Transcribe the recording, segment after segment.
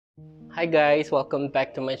Hi guys, welcome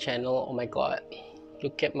back to my channel. Oh my god,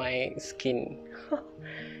 look at my skin.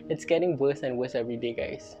 It's getting worse and worse every day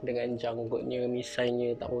guys. Dengan janggutnya,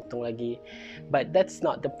 misainya tak potong lagi. But that's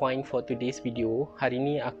not the point for today's video. Hari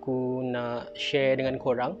ni aku nak share dengan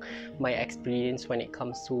korang my experience when it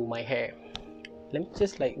comes to my hair. Let me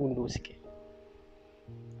just undur sikit.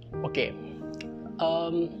 Okay.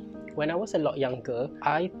 When I was a lot younger,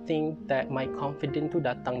 I think that my confidence tu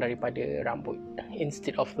datang daripada rambut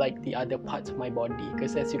instead of the other parts of my body.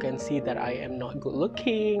 Because as you can see that I am not good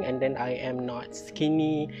looking and then I am not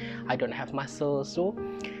skinny, I don't have muscles. So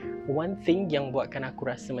one thing yang buatkan aku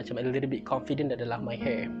rasa macam a little bit confident adalah my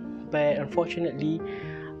hair. But unfortunately,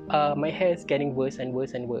 my hair is getting worse and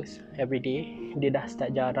worse and worse every day. Dia dah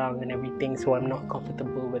start jarang and everything, so I'm not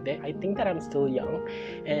comfortable with it. I think that I'm still young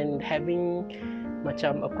and having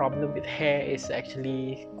macam a problem with hair is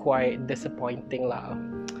actually quite disappointing lah.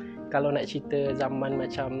 Kalau nak cerita zaman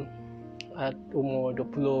macam umur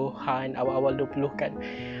 20-an, awal-awal 20 kan,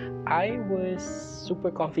 I was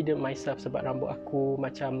super confident myself sebab rambut aku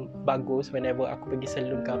macam bagus. Whenever aku pergi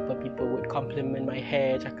salon ke apa, people would compliment my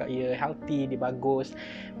hair, cakap ya healthy, dia bagus.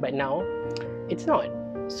 But now it's not.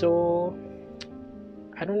 So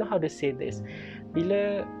I don't know how to say this.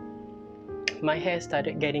 Bila my hair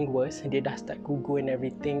started getting worse, dia dah start gugur and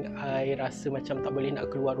everything, I rasa macam tak boleh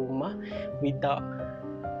nak keluar rumah without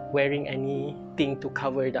wearing anything to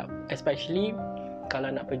cover it up. Especially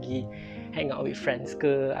kalau nak pergi hang out with friends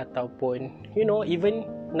ke, ataupun even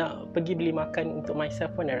nak pergi beli makan untuk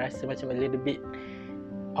myself pun I rasa macam a little bit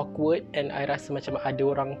awkward, and I rasa macam ada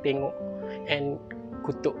orang tengok and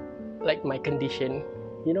kutuk my condition,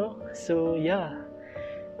 so yeah,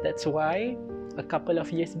 that's why a couple of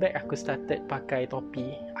years back aku started pakai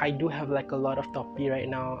topi. I do have a lot of topi right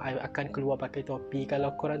now. I akan keluar pakai topi.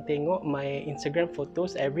 Kalau korang tengok my Instagram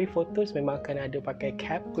photos, every photos memang akan ada pakai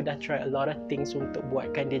cap. Aku dah try a lot of things untuk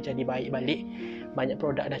buatkan dia jadi baik balik. Banyak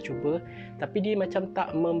produk dah cuba, tapi dia macam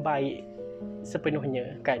tak membaik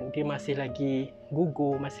sepenuhnya kan. Dia masih lagi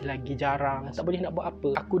gugur, masih lagi jarang, tak boleh nak buat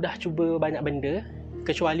apa. Aku dah cuba banyak benda,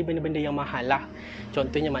 kecuali benda-benda yang mahal lah.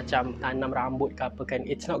 Contohnya macam tanam rambut ke apa kan,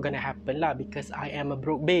 it's not gonna happen lah because I am a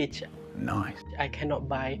broke bitch. Nice. I cannot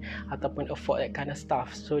buy ataupun afford that kind of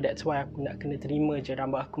stuff. So that's why aku nak kena terima je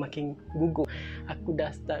rambut aku makin gugur. Aku dah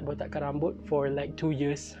start botakkan rambut for 2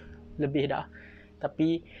 years lebih dah,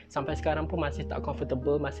 tapi sampai sekarang pun masih tak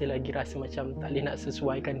comfortable, masih lagi rasa macam tak boleh nak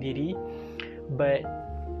sesuaikan diri. But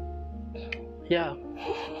yeah,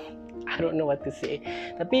 I don't know what to say.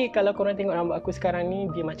 Tapi kalau korang tengok rambut aku sekarang ni,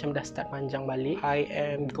 dia macam dah start panjang balik. I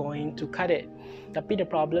am going to cut it. Tapi the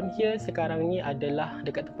problem here sekarang ni adalah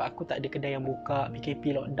dekat tempat aku tak ada kedai yang buka.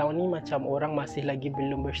 PKP lockdown ni macam orang masih lagi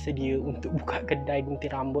belum bersedia untuk buka kedai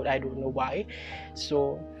gunting rambut. I don't know why.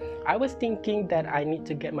 So I was thinking that I need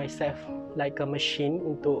to get myself a machine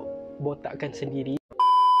untuk botakkan sendiri.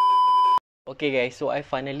 Okay guys, so I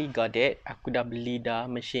finally got it. Aku dah beli dah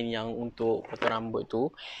mesin yang untuk potong rambut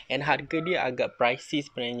tu, and harga dia agak pricey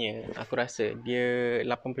sebenarnya. Aku rasa dia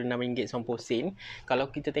RM86.90.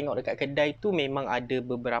 Kalau kita tengok dekat kedai tu memang ada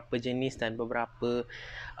beberapa jenis dan beberapa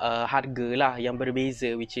harga lah yang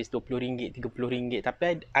berbeza, which is RM20, RM30.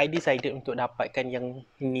 Tapi I decided untuk dapatkan yang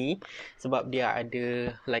ni sebab dia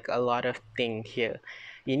ada a lot of thing here.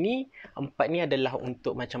 Ini 4 ni adalah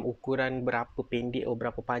untuk macam ukuran berapa pendek atau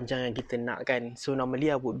berapa panjang yang kita nak kan. So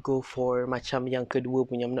normally I would go for macam yang kedua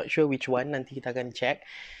punya. I'm not sure which one, nanti kita akan check.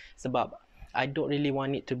 Sebab I don't really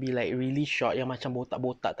want it to be really short, yang macam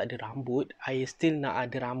botak-botak tak ada rambut. I still nak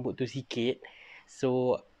ada rambut tu sikit.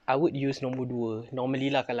 So I would use nombor 2.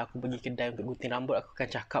 Normally lah kalau aku pergi kedai untuk gunting rambut, aku akan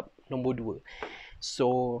cakap nombor 2.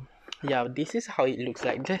 So yeah, this is how it looks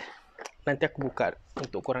like. Nanti aku buka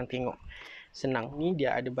untuk korang tengok. Senang, ni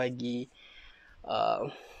dia ada bagi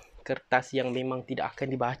kertas yang memang tidak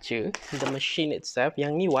akan dibaca. The machine itself,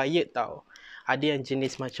 yang ni wired tau. Ada yang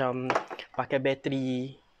jenis macam pakai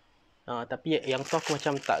bateri, tapi yang tu aku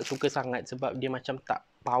macam tak suka sangat sebab dia macam tak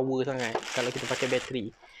power sangat kalau kita pakai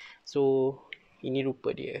bateri. So ini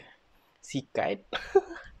rupa dia, sikat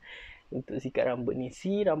untuk sikat rambut ni.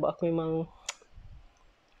 Rambut aku memang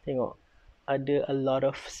tengok ada a lot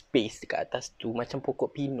of space dekat atas tu, macam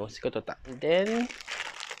pokok pinus, kau tahu tak? Then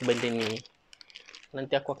benda ni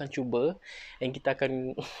nanti aku akan cuba dan kita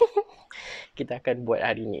akan kita akan buat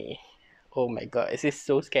hari ni. Oh my god, this is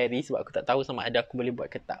so scary sebab aku tak tahu sama ada aku boleh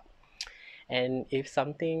buat ke tak. And if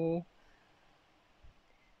something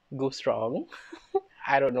goes wrong,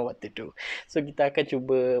 I don't know what to do. So kita akan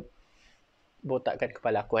cuba botakkan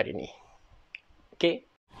kepala aku hari ni. Okay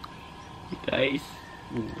guys.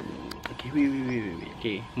 Okay, wait.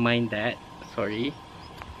 Okay, mind that. Sorry.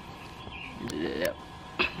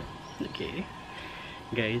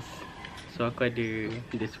 guys. So aku ada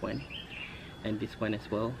this one and this one as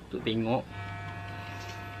well untuk tengok.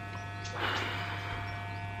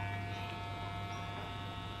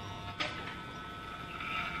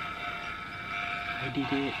 I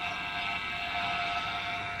did it.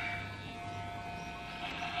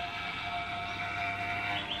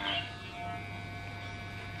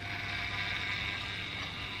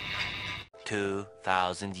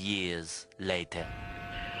 Years later.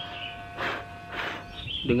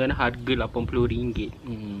 Dengan harga RM80,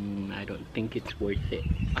 I don't think it's worth it.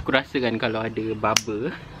 Aku rasa kan kalau ada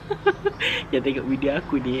barber yang tengok video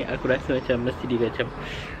aku ni, aku rasa macam mesti dia macam,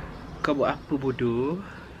 kau buat apa bodoh,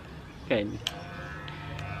 kan?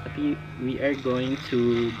 Tapi we are going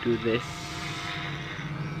to do this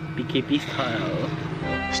PKP style.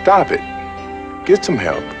 Stop it. Get some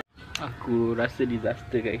help. Aku rasa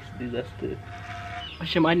disaster guys, disaster.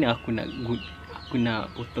 Macam mana aku nak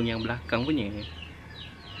potong yang belakang punya?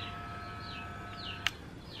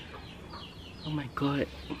 Oh my god.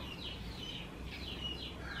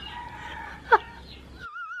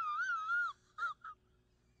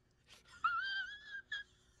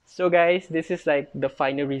 So guys, this is like the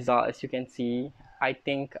final result. As you can see, I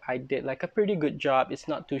think I did like a pretty good job. It's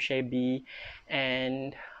not too shabby,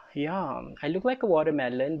 and yeah, I look like a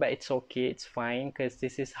watermelon, but it's okay, it's fine, because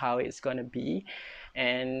this is how it's gonna be.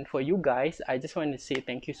 And for you guys, I just want to say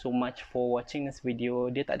thank you so much for watching this video.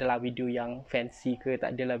 Dia tak adalah video yang fancy ke,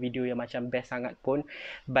 tak adalah video yang macam best sangat pun,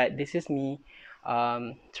 but this is me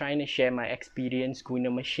trying to share my experience guna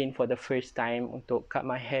machine for the first time untuk cut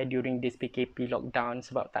my hair during this PKP lockdown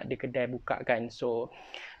sebab tak ada kedai buka kan. So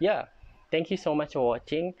yeah, thank you so much for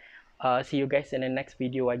watching. See you guys in the next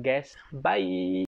video, I guess. Bye.